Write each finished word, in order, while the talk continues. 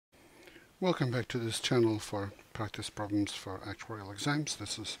Welcome back to this channel for practice problems for actuarial exams.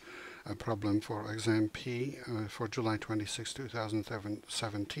 This is a problem for exam P for July 26,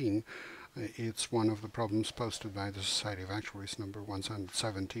 2017. It's one of the problems posted by the Society of Actuaries, number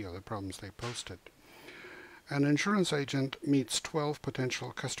 170 of the problems they posted. An insurance agent meets 12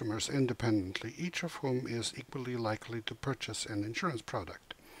 potential customers independently, each of whom is equally likely to purchase an insurance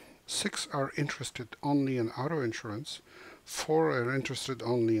product. 6 are interested only in auto insurance, 4 are interested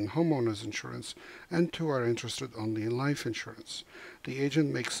only in homeowners insurance, and 2 are interested only in life insurance. The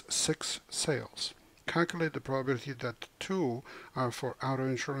agent makes 6 sales. Calculate the probability that 2 are for auto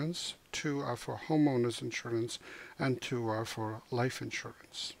insurance, 2 are for homeowners insurance, and 2 are for life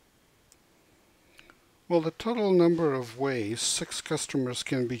insurance. Well, the total number of ways 6 customers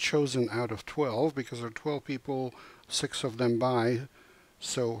can be chosen out of 12, because there are 12 people, 6 of them buy.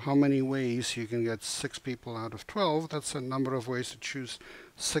 So how many ways you can get 6 people out of 12? That's a number of ways to choose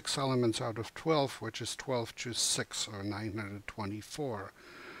 6 elements out of 12, which is 12 choose 6, or 924.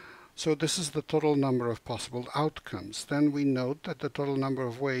 So this is the total number of possible outcomes. Then we note that the total number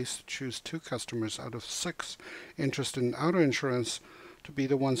of ways to choose 2 customers out of 6 interested in auto insurance to be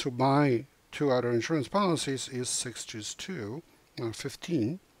the ones who buy 2 auto insurance policies is 6 choose 2, or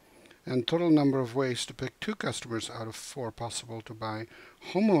 15. And total number of ways to pick 2 customers out of 4 possible to buy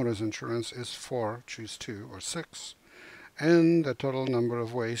homeowners insurance is 4 choose 2, or 6. And the total number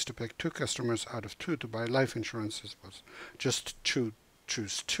of ways to pick 2 customers out of 2 to buy life insurance was just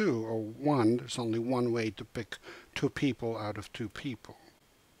choose 2, or 1. There's only one way to pick 2 people out of 2 people.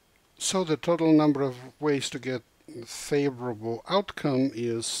 So the total number of ways to get favorable outcome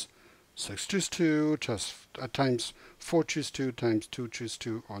is 6 choose 2 times 4 choose 2 times 2 choose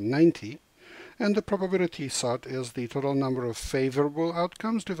 2, or 90. And the probability sought is the total number of favorable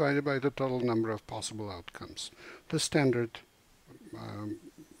outcomes divided by the total number of possible outcomes. The standard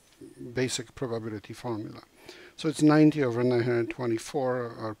basic probability formula. So it's 90 over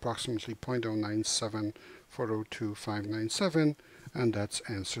 924, or approximately 0.097402597, and that's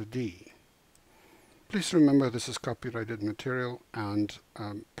answer D. Please remember this is copyrighted material, and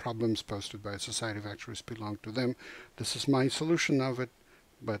problems posted by a Society of Actuaries belong to them. This is my solution of it,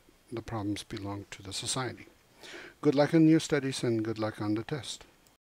 but the problems belong to the Society. Good luck in your studies and good luck on the test.